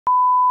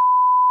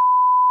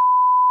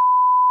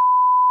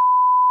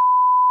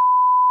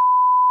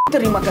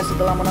Terima kasih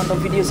telah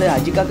menonton video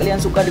saya. Jika kalian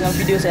suka dengan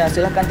video saya,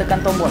 silahkan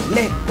tekan tombol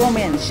like,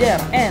 comment,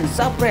 share, and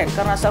subscribe.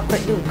 Karena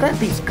subscribe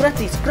itu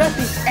gratis.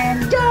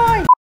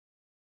 Enjoy!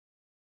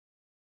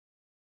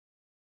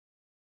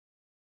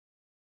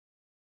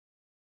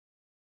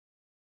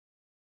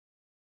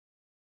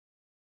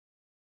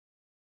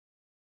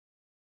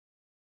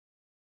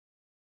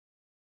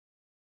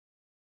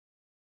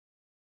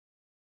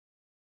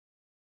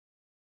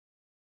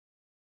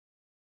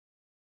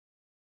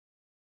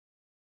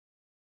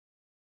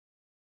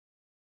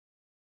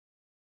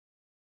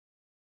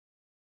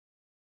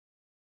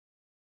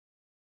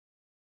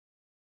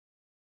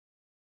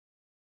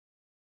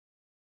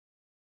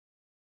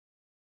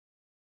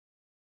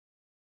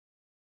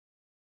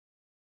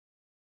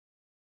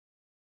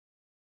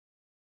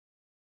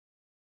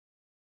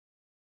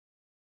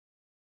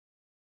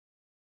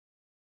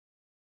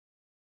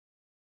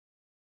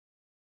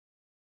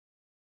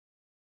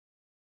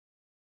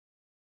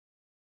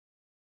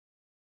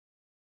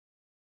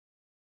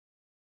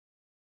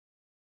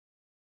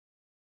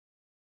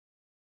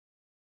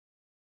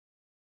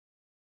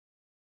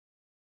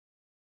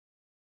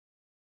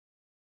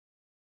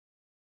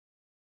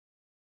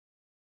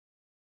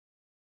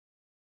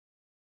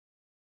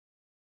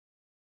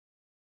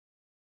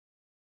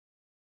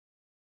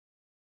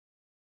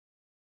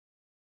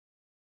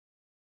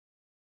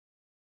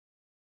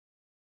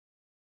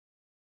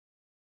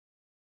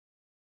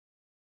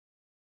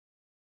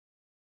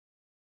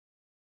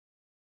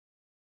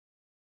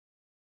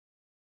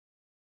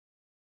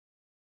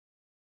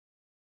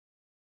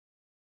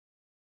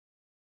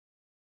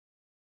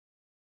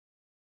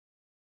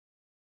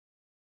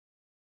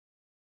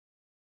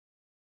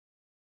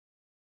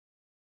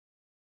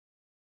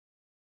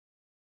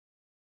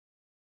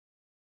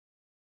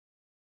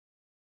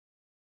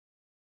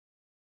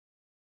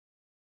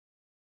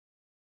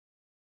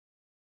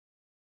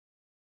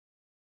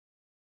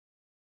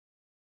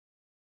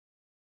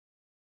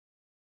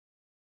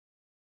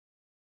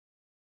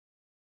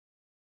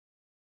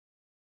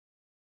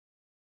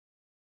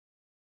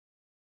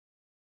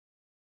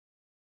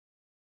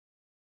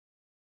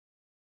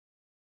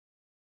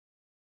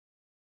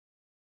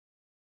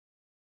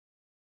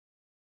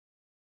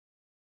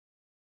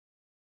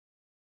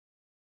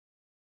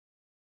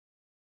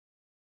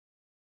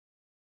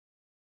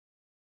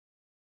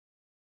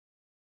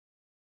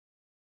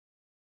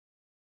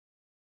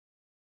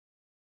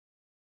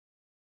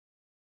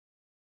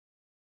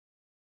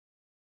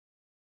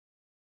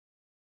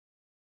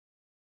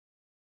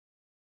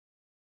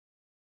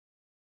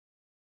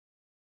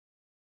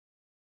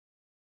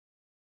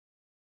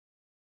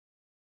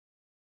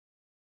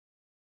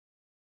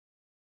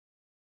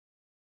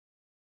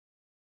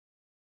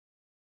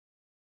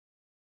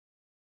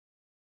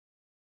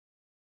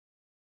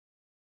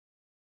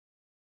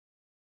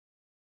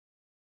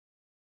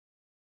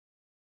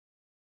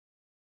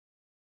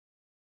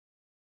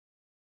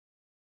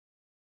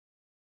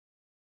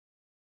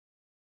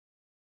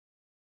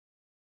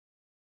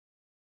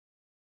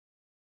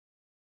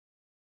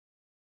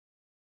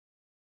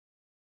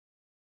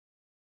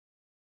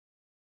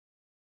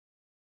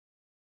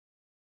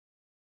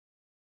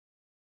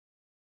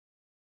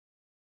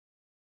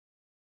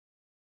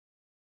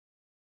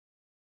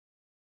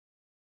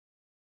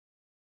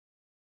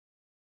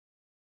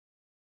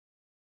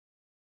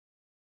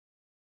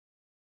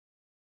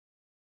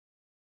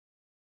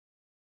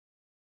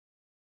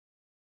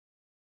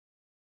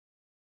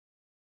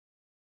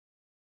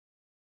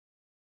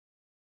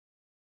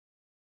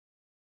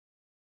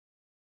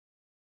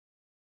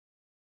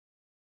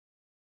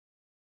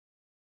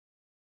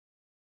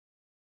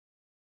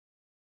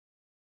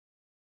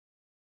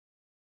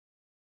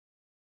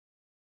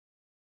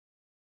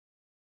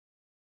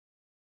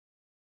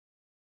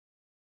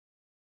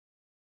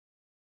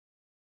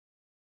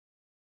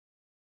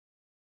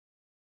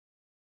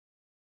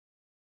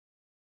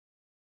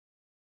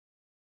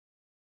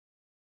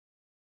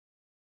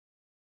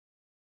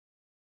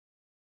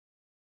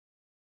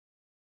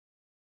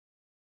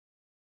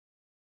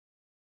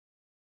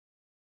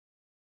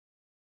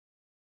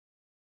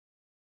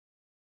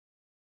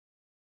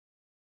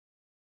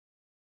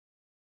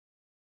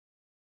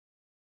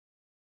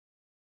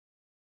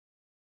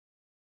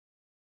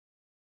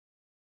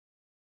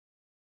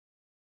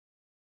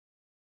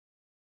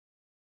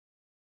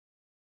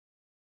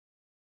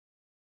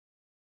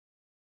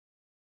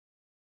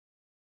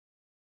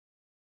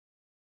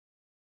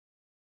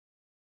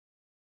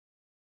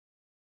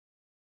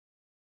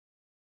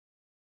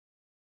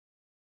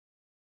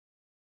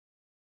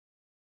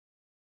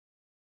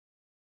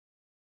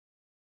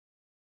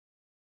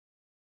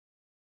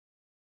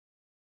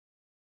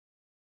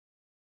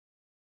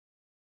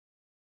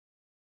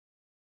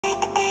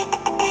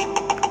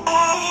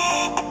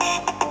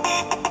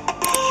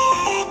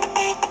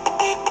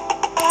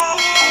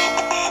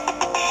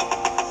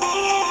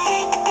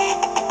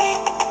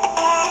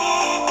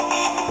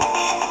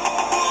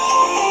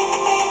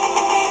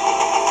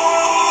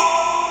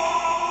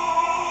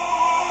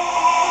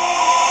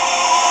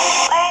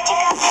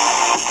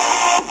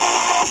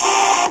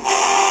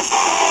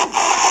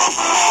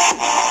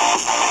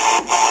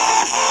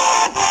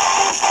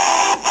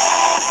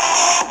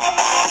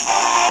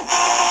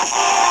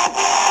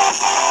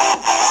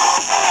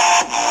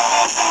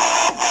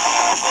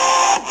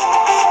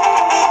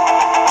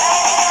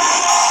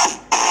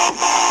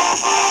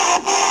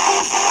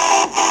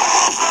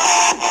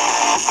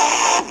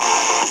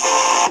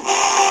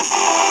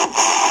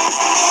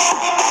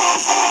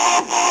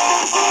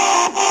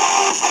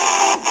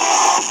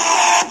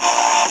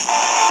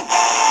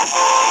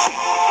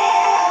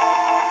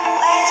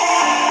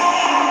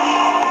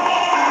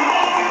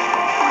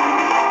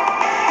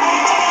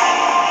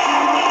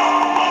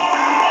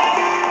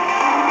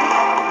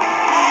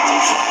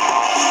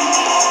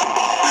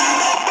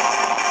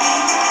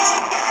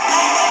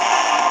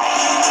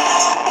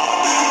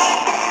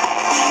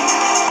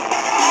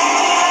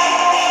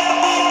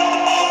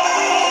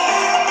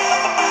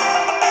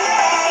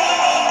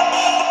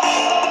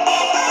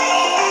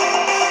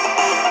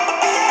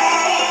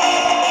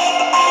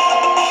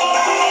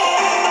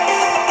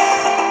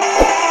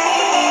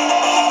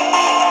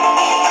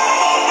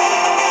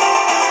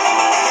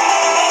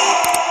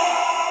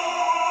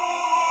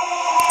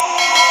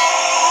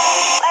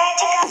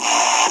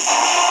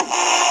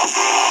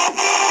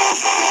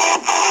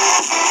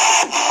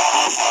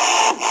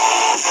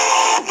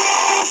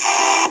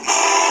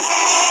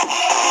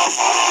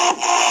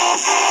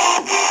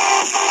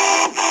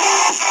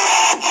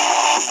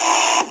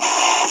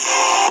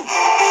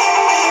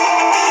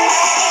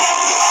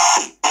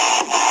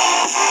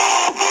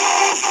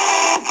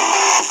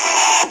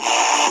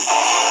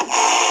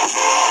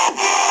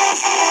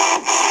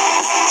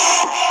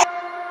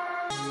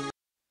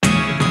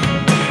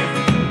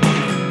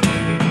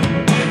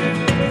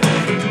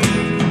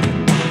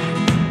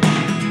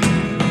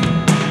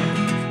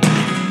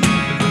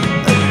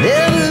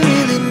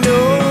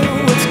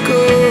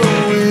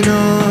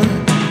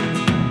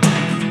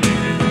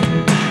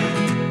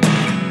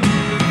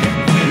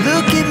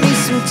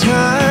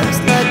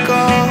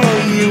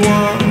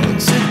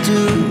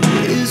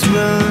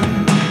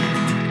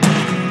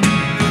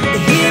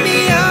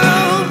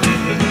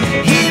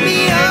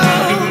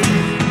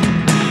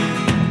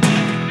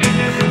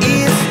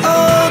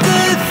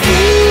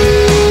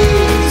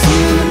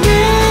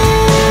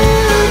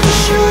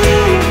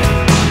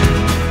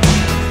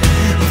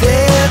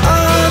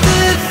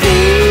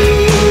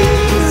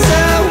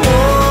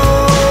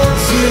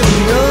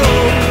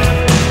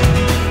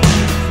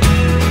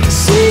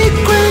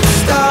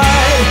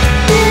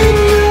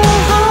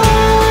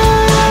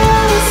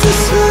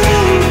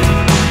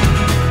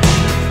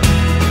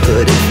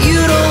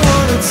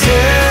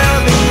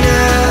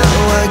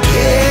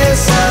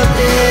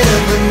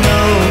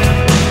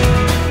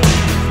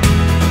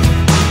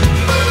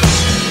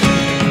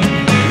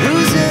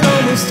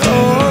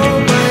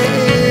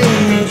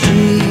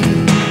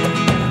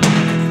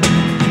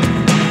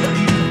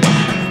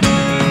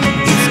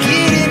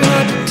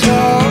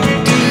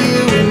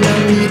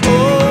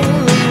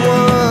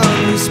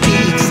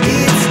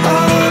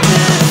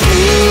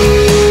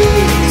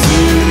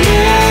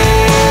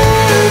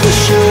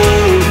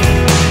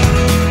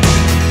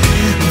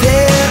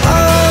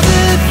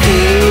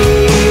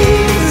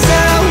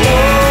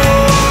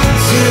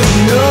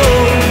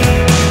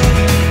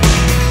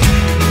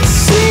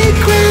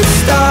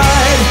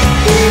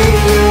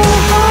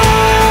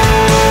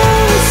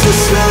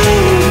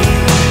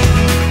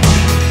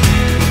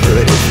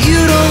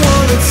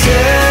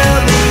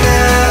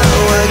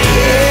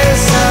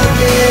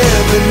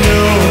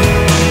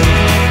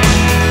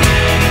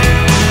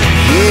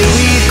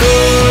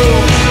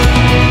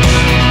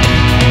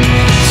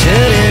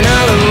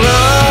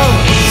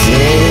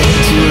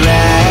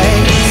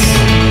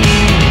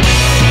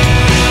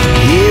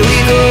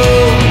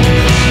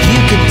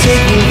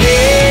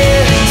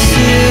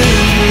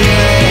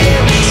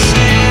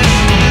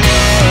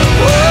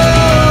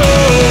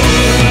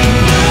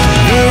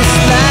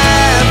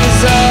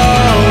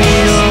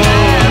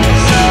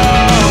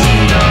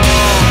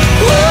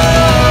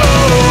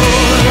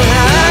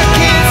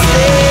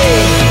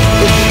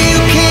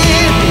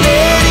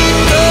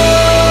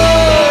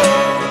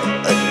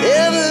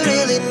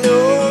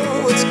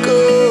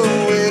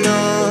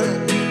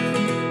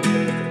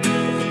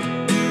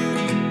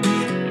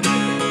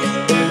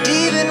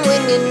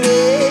 standing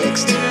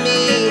next to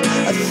me,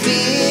 I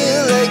feel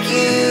like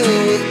you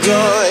were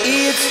gone.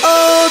 It's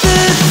all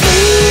the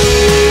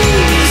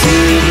things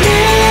you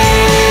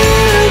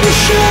never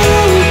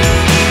showed.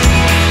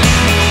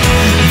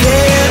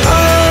 They're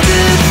all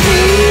the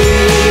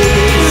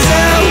things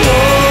I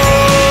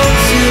want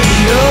to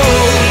know.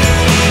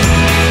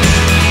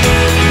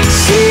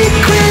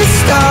 Secrets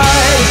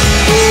start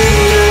in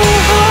the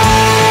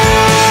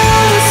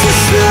heart so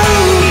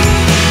slow.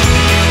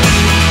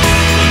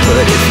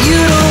 But if you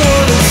don't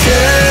wanna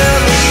tell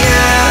me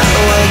now,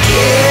 I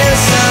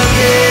guess I'll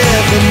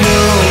never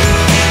know.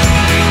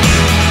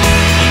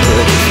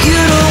 But if you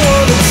don't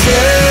wanna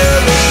tell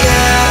me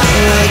now,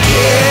 I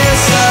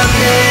guess I'll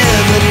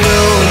never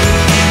know.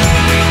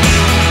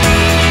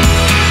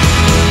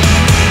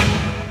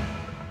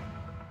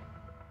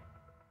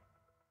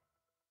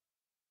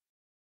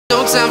 No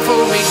time for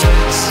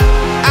regrets.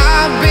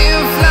 I've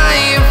been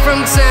flying from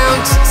town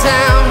to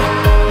town,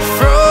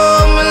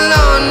 from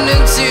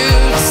London to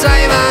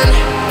Taiwan.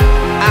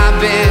 I've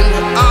been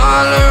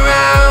all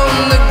around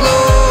the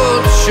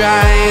globe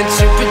trying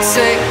to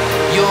protect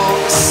your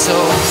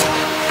soul.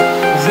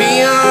 We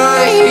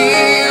are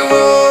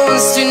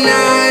heroes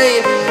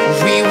tonight.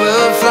 We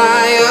will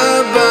fly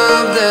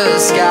above the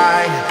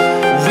sky.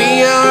 We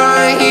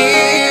are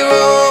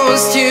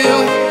heroes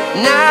tonight.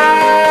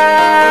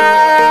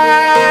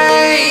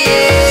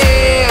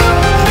 Yeah.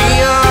 We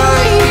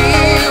are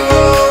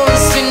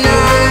heroes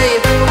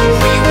tonight.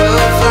 We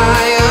will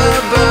fly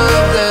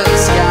above the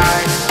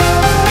sky.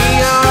 We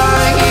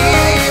are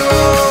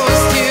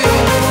heroes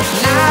tonight.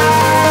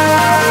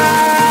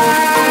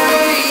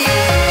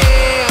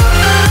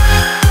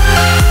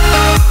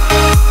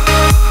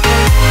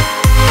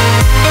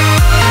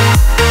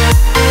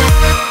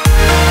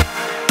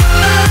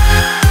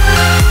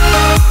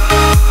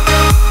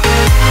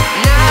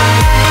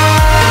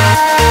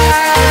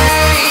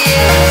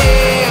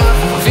 Yeah.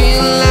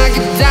 Feel like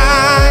a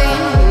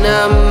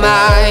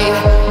dynamite,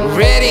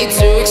 ready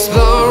to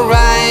explode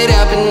right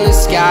up in the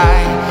sky.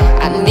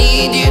 I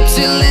need you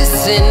to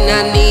listen,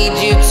 I need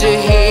you to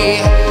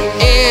hear,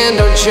 and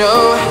don't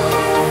show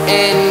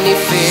any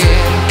fear.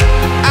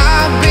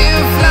 I've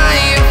been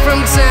flying from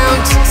town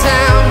to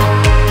town,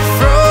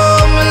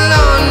 from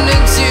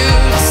London to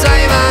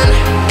Taiwan.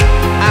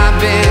 I've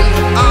been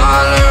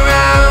all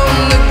around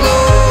the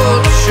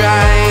globe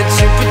trying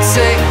to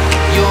protect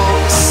your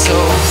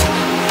soul.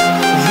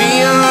 We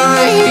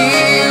are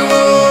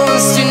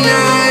heroes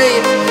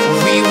tonight.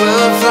 We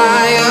will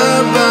fly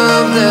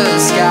above the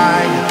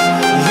sky.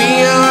 We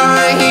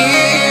are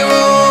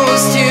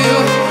heroes tonight.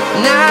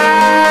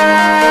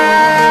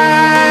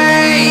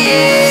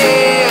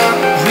 Yeah.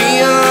 We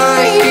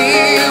are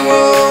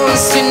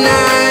heroes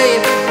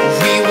tonight.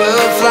 We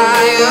will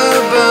fly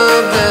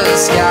above the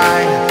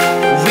sky.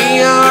 We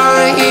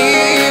are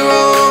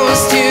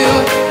heroes tonight.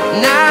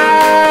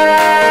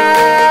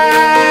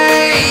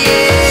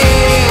 Yeah.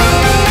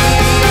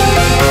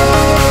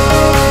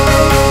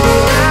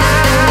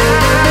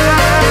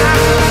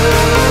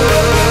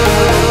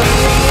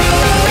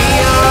 We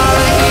are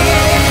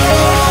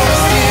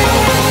heroes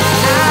tonight.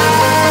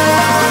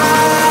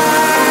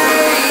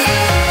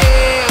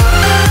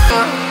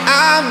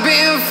 I've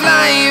been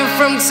flying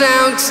from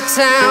town to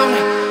town,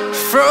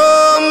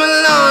 from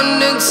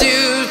London to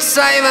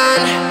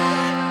Taiwan.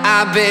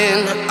 I've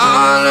been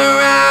all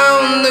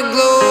around the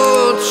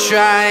globe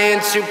trying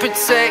to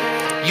protect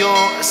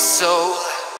your soul.